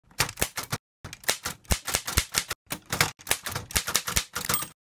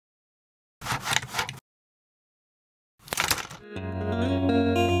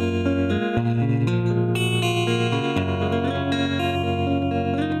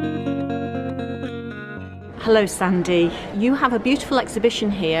Hello Sandy, you have a beautiful exhibition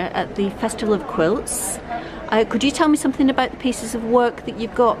here at the Festival of Quilts. Could you tell me something about the pieces of work that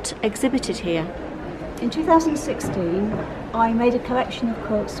you've got exhibited here? In 2016 I made a collection of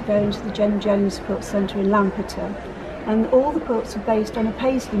quilts to go into the Jen Jones Quilt Centre in Lancashire, and all the quilts were based on a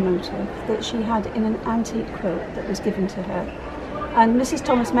paisley motif that she had in an antique quilt that was given to her. And Mrs.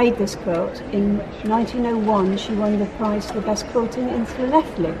 Thomas made this quilt. In 1901 she won the prize for the best quilting in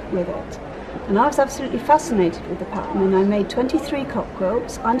Llanelli with it. And I was absolutely fascinated with the pattern, and I made 23 cot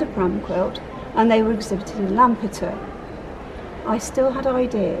quilts and a pram quilt, and they were exhibited in Lancashire. I still had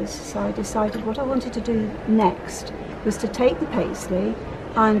ideas, so I decided what I wanted to do next was to take the paisley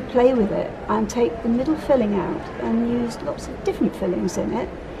and play with it and take the middle filling out and use lots of different fillings in it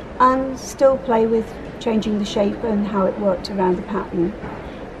and still play with changing the shape and how it worked around the pattern.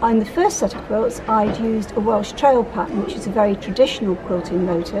 In the first set of quilts I'd used a Welsh trail pattern, which is a very traditional quilting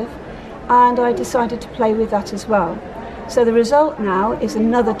motif, and I decided to play with that as well. So the result now is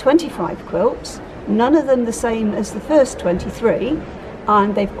another 25 quilts, none of them the same as the first 23,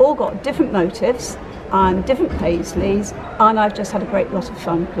 and they've all got different motifs and different paisleys, and I've just had a great lot of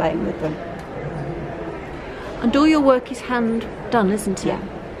fun playing with them. And all your work is hand done, isn't it?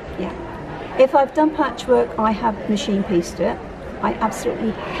 Yeah. If I've done patchwork, I have machine pieced it. I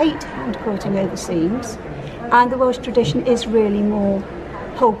absolutely hate hand quilting over seams, and the Welsh tradition is really more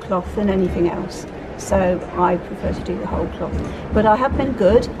whole cloth than anything else, so I prefer to do the whole cloth. But I have been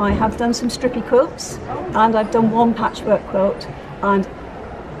good. I have done some strippy quilts, and I've done one patchwork quilt, and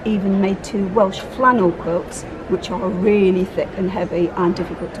even made 2 Welsh flannel quilts, which are really thick and heavy and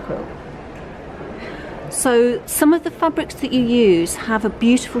difficult to quilt. So some of the fabrics that you use have a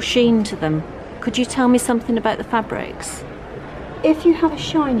beautiful sheen to them. Could you tell me something about the fabrics? If you have a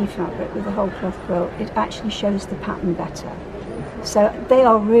shiny fabric with a whole cloth quilt, it actually shows the pattern better. So they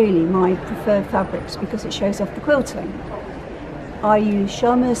are really my preferred fabrics because it shows off the quilting. I use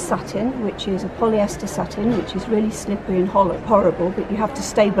Sharma's satin, which is a polyester satin, which is really slippery and horrible, but you have to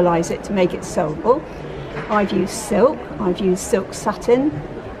stabilise it to make it sewable. I've used silk, I've used silk satin,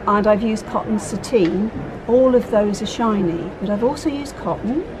 and I've used cotton sateen. All of those are shiny, but I've also used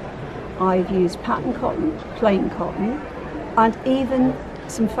cotton. I've used pattern cotton, plain cotton, and even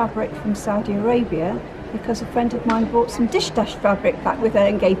some fabric from Saudi Arabia, because a friend of mine brought some dish dash fabric back with her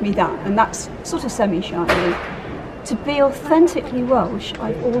and gave me that, and that's sort of semi-shiny. To be authentically Welsh,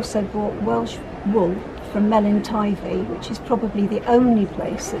 I've also bought Welsh wool from Melyn Tyfi, which is probably the only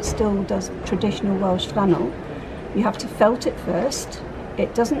place that still does traditional Welsh flannel. You have to felt it first.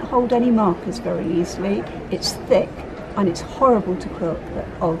 It doesn't hold any markers very easily. It's thick and it's horrible to quilt, but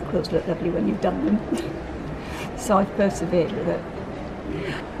oh, the quilts look lovely when you've done them. So I've persevered with it.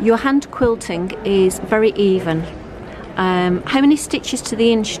 Your hand quilting is very even. How many stitches to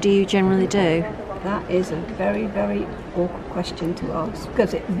the inch do you generally do? That is a very, very awkward question to ask,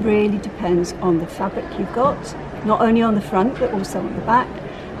 because it really depends on the fabric you've got, not only on the front but also on the back,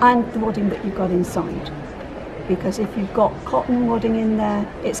 and the wadding that you've got inside. Because if you've got cotton wadding in there,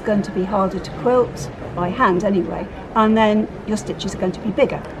 it's going to be harder to quilt, by hand anyway, and then your stitches are going to be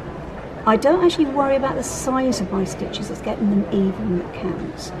bigger. I don't actually worry about the size of my stitches, it's getting them even that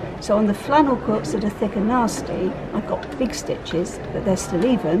counts. So on the flannel quilts that are thick and nasty, I've got big stitches, but they're still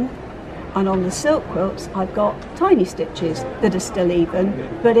even. And on the silk quilts, I've got tiny stitches that are still even,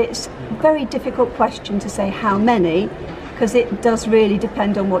 but it's a very difficult question to say how many, because it does really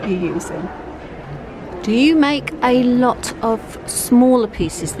depend on what you're using. Do you make a lot of smaller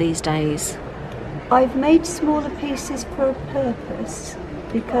pieces these days? I've made smaller pieces for a purpose,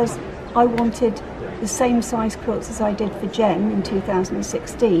 because I wanted the same size quilts as I did for Jen in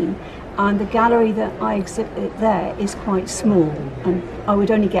 2016, and the gallery that I exhibit there is quite small, and I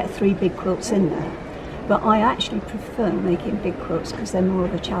would only get 3 big quilts in there. But I actually prefer making big quilts because they're more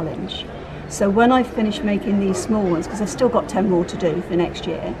of a challenge. So when I finish making these small ones, because I've still got 10 more to do for next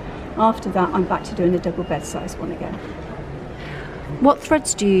year, after that I'm back to doing a double bed size one again. What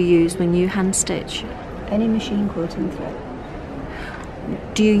threads do you use when you hand stitch? Any machine quilting thread.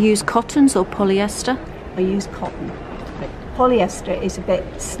 Do you use cottons or polyester? I use cotton. Polyester is a bit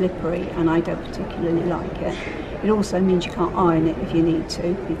slippery and I don't particularly like it. It also means you can't iron it if you need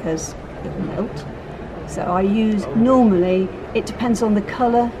to because it will melt. So I use, normally, it depends on the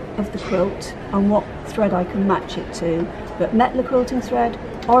colour of the quilt and what thread I can match it to, but Metler quilting thread,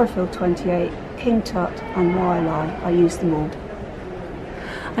 Orifil 28, King Tut and Wildeye, I use them all.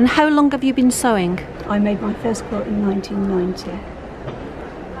 And how long have you been sewing? I made my first quilt in 1990.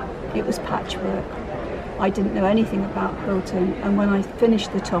 It was patchwork. I didn't know anything about quilting, and when I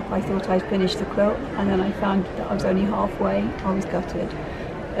finished the top I thought I'd finished the quilt, and then I found that I was only halfway. I was gutted.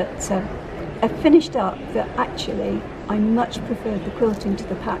 But I finished up that actually I much preferred the quilting to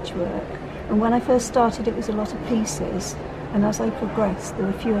the patchwork. And when I first started, it was a lot of pieces. And as I progressed, there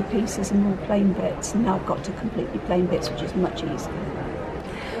were fewer pieces and more plain bits. And now I've got to completely plain bits, which is much easier.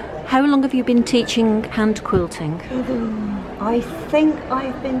 How long have you been teaching hand quilting? I think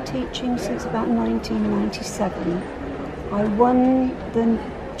I've been teaching since about 1997. I won the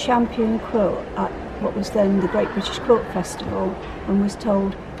champion quilt at what was then the Great British Quilt Festival and was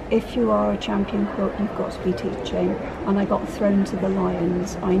told, if you are a champion quilt, you've got to be teaching. And I got thrown to the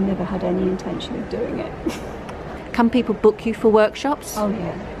lions. I never had any intention of doing it. Can people book you for workshops? Oh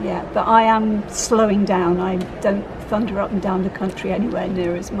yeah. But I am slowing down. I don't thunder up and down the country anywhere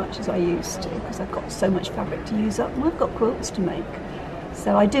near as much as I used to because I've got so much fabric to use up and I've got quilts to make.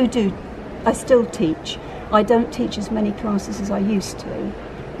 So I still teach. I don't teach as many classes as I used to,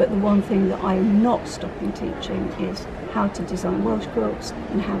 but the one thing that I am not stopping teaching is how to design Welsh quilts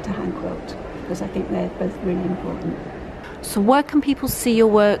and how to hand quilt, because I think they're both really important. So where can people see your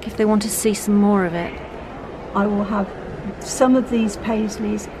work if they want to see some more of it? I will have some of these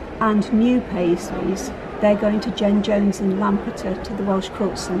paisleys and new paisleys. They're going to Jen Jones in Lampeter to the Welsh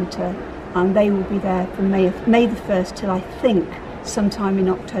Quilt Centre, and they will be there from May the 1st till I think sometime in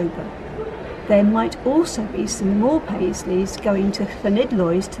October. There might also be some more paisleys going to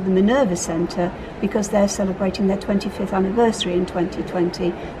Llanidloes to the Minerva Centre because they're celebrating their 25th anniversary in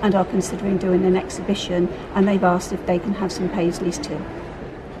 2020 and are considering doing an exhibition, and they've asked if they can have some paisleys too.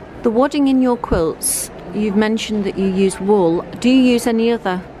 The wadding in your quilts, you've mentioned that you use wool. Do you use any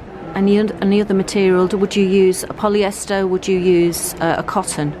other material? Would you use a polyester? Would you use a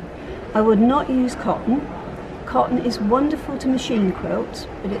cotton? I would not use cotton. Cotton is wonderful to machine quilt,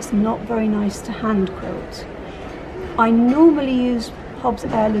 but it's not very nice to hand quilt. I normally use Hobbs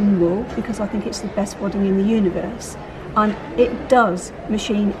heirloom wool because I think it's the best wadding in the universe, and it does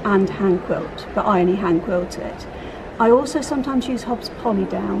machine and hand quilt, but I only hand quilt it. I also sometimes use Hobbs poly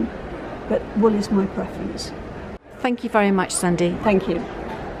down, but wool is my preference. Thank you very much, Sandie. Thank you.